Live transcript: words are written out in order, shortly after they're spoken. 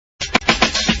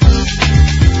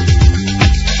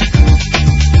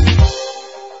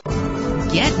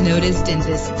Get noticed in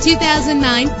this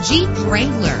 2009 Jeep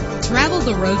Wrangler. Travel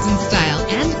the roads in style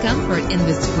and comfort in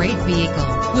this great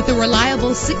vehicle with a reliable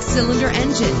 6-cylinder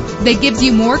engine that gives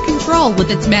you more control with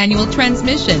its manual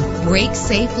transmission. Brake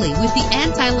safely with the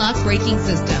anti-lock braking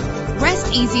system.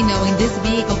 Rest easy knowing this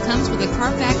vehicle comes with a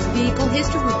Carfax Vehicle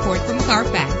History Report from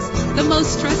Carfax, the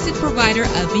most trusted provider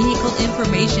of vehicle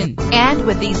information. And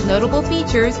with these notable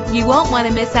features, you won't want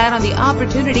to miss out on the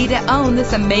opportunity to own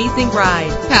this amazing ride.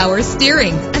 Power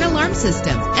steering, an alarm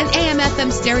system, an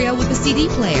AM/FM stereo with a CD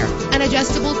player, an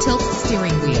adjustable tilt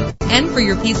steering wheel. And for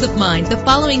your peace of mind, the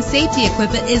following safety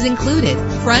equipment is included: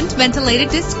 front ventilated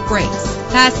disc brakes,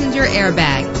 passenger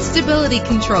airbag, stability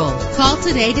control. Call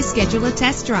today to schedule a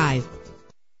test drive.